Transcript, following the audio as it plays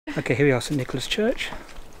Okay, here we are, St Nicholas Church.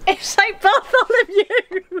 It's St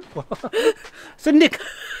Bartholomew! What? St Nick...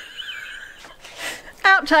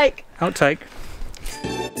 Outtake. Outtake.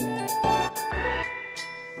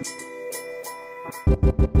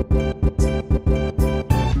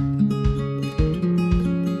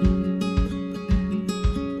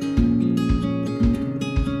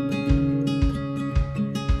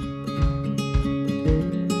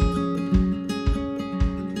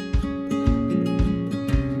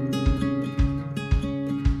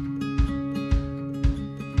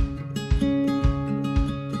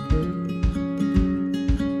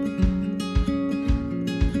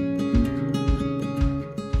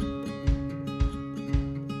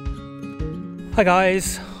 Hi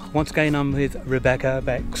guys, once again I'm with Rebecca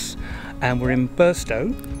Bex and we're in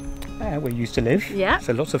Burstow, where we used to live. Yeah.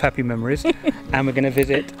 So lots of happy memories. And we're going to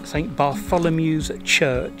visit St Bartholomew's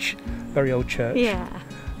Church, very old church. Yeah.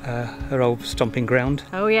 Her old stomping ground.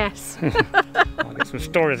 Oh yes. I'll get some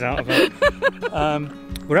stories out of it.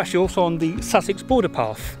 We're actually also on the Sussex border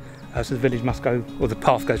path, so the village must go, or the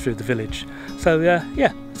path goes through the village. So yeah,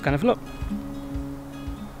 let's go and have a look.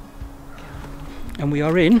 And we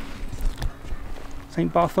are in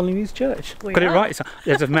St Bartholomew's Church. Got it right.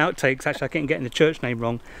 There's some outtakes. Actually, I keep getting the church name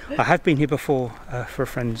wrong. I have been here before for a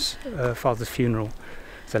friend's father's funeral.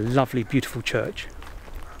 It's a lovely, beautiful church.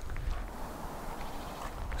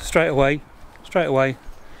 Straight away.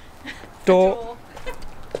 Door.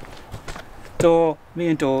 Door. Me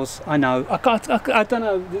and doors. I know. I don't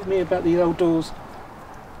know me about the old doors.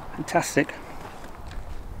 Fantastic.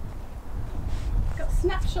 Got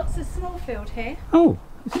snapshots of Smallfield here. Oh,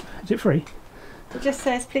 is it free? It just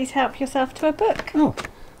says, please help yourself to a book. Oh,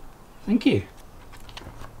 thank you.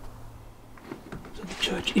 So the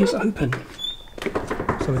church is open.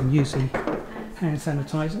 So we can use the hand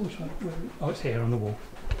sanitizer. Which one? Oh, it's here on the wall.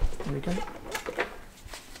 There we go.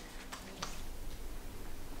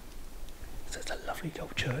 So it's a lovely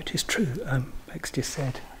old church. It's true, Bex just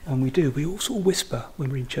said. And we all sort of whisper when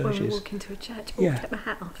we're in churches. When we walk into a church, take the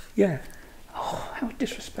hat off. Yeah. Oh, how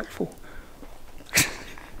disrespectful.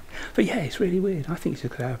 But yeah, it's really weird. I think you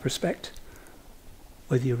could have respect,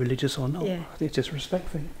 whether you're religious or not. Yeah. I think it's just a respect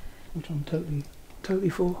thing, which I'm totally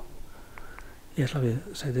for. Yeah, it's lovely.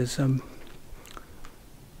 So there's a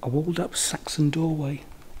walled-up Saxon doorway.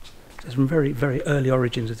 There's some very, very early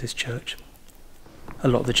origins of this church. A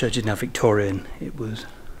lot of the church is now Victorian. It was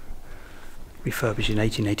refurbished in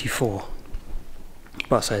 1884.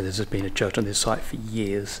 But I say there's been a church on this site for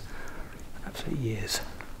years, absolute years.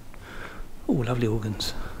 Oh, lovely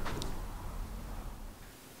organs.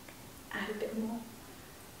 A bit more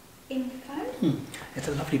info. There's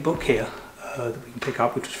a lovely book here that we can pick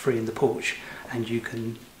up, which was free in the porch, and you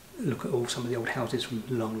can look at some of the old houses from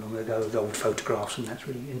long ago, the old photographs, and that's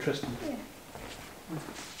really interesting. Yeah.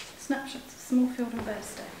 Snapshots of Smallfield and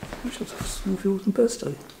Burstow. Snapshots of Smallfield and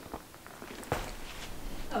Burstow.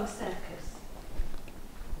 Oh, circus.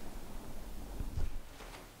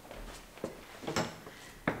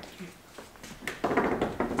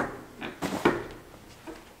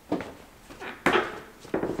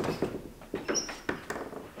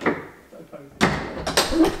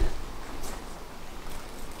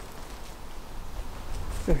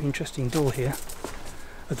 Very interesting door here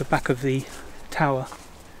at the back of the tower.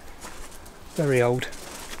 Very old.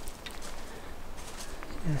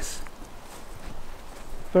 Yes.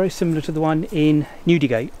 Very similar to the one in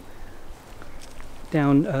Newdigate,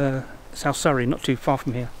 down South Surrey, not too far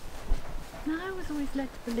from here. Now, I was always led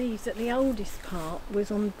to believe that the oldest part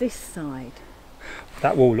was on this side.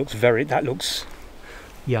 That wall looks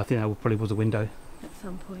yeah, I think that probably was a window. At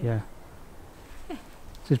some point. Yeah.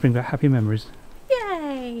 Just bring back happy memories.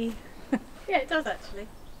 Yay! Yeah, it does actually.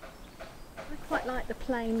 I quite like the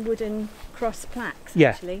plain wooden cross plaques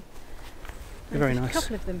actually. They're very nice. A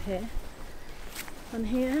couple of them here. One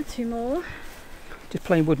here, two more. Just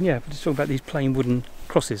plain wooden, yeah, but just talking about these plain wooden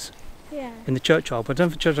crosses in the churchyard. But I don't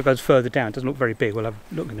know if the churchyard goes further down, it doesn't look very big. We'll have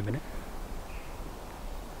a look in a minute.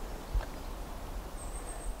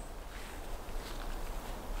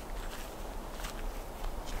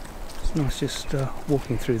 It's nice just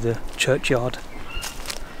walking through the churchyard.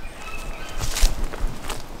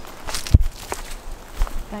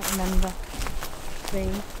 Don't remember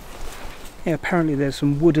seeing. Yeah, apparently there's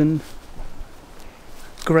some wooden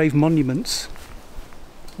grave monuments.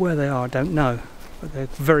 Where they are, I don't know, but they're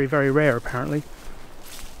very, very rare apparently.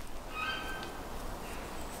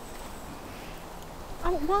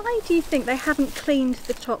 Oh, why do you think they haven't cleaned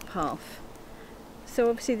the top half? So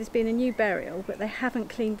obviously there's been a new burial, but they haven't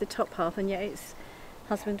cleaned the top half, and yet it's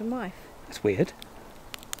husband and wife. That's weird.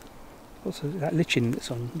 Also that lichen that's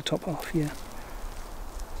on the top half, yeah.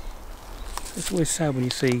 It's always sad when you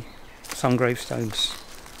see some gravestones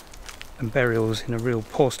and burials in a real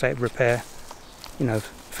poor state of repair. You know,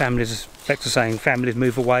 families, as Bex was saying, families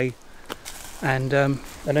move away and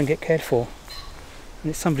they don't get cared for.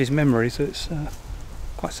 And it's somebody's memory, so it's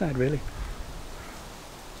quite sad, really.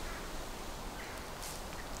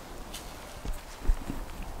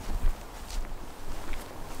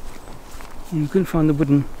 You couldn't find the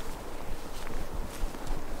wooden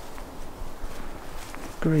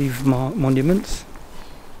grave monuments.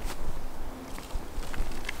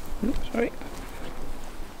 Oops, sorry.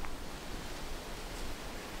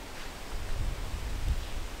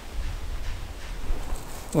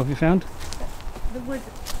 What have you found? The wood,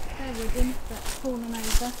 they're wooden, that's fallen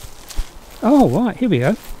over. Oh, right, here we go.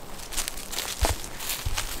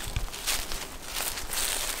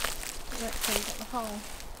 Let's see, got the hole.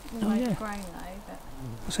 Oh, yeah. Grown though, but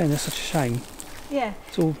I'm saying that's such a shame. yeah.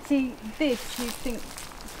 It's all, See, this you think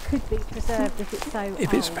could be preserved if it's so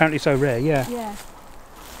if it's old. apparently so rare, yeah. Yeah.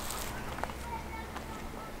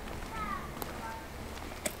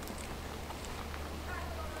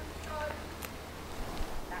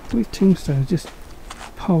 With tombstones just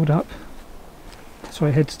piled up,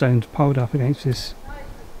 sorry, headstones piled up against this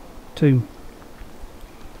tomb.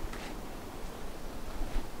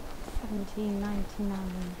 1799.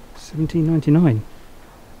 1799.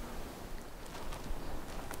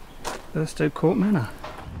 Burstow Court Manor.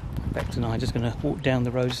 Bex and I are just going to walk down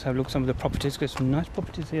the road to have a look at some of the properties. There's some nice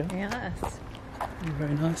properties here. Yes.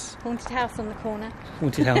 Very nice. Haunted house on the corner.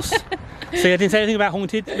 Haunted house. See, I didn't say anything about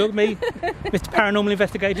haunted. Look at me. Mr. Paranormal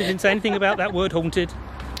Investigator didn't say anything about that word haunted.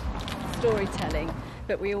 Storytelling,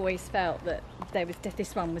 but we always felt that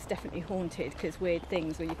this one was definitely haunted because weird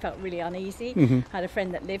things where you felt really uneasy. I had a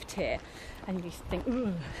friend that lived here and you used to think,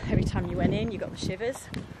 ooh, every time you went in you got the shivers.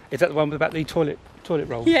 Is that the one about the toilet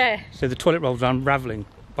rolls? Yeah. So the toilet rolls are unravelling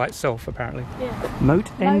by itself, apparently. Yeah. Moat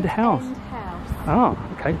End House. End House.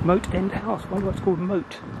 Ah, okay. Moat End House. Wonder why it's called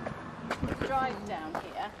Moat. You can drive down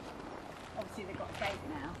here. Obviously they've got a gate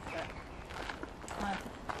now, but I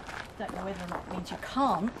don't know whether that means you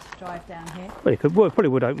can't drive down here. Well, it probably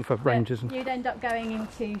would open for rangers. You'd end up going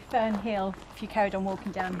into Fern Hill if you carried on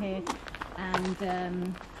walking down here,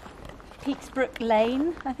 and Peaksbrook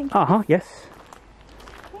Lane, I think. Yes.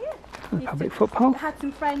 Yeah. Public footpath. Had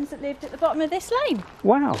some friends that lived at the bottom of this lane.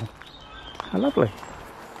 Wow. How lovely.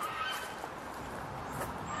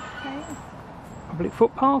 Okay. Public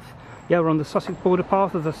footpath. Yeah, we're on the Sussex border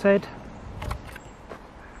path, as I said.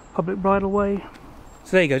 Public bridleway.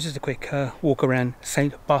 So there you go, just a quick walk around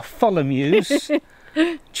St Bartholomew's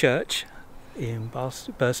Church in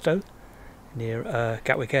Burstow, near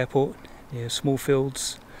Gatwick Airport, near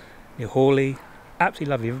Smallfields, near Hawley.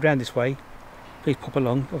 Absolutely lovely. If you're around this way, please pop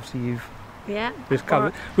along. Obviously you've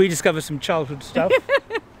rediscovered some childhood stuff.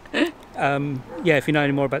 Yeah, if you know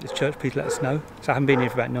any more about this church, please let us know. So I haven't been here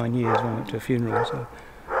for about 9 years when I went to a funeral, so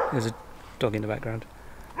there's a dog in the background.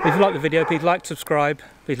 If you like the video, please like, subscribe,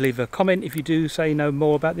 please leave a comment if you do say know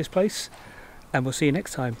more about this place, and we'll see you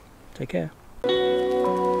next time. Take care.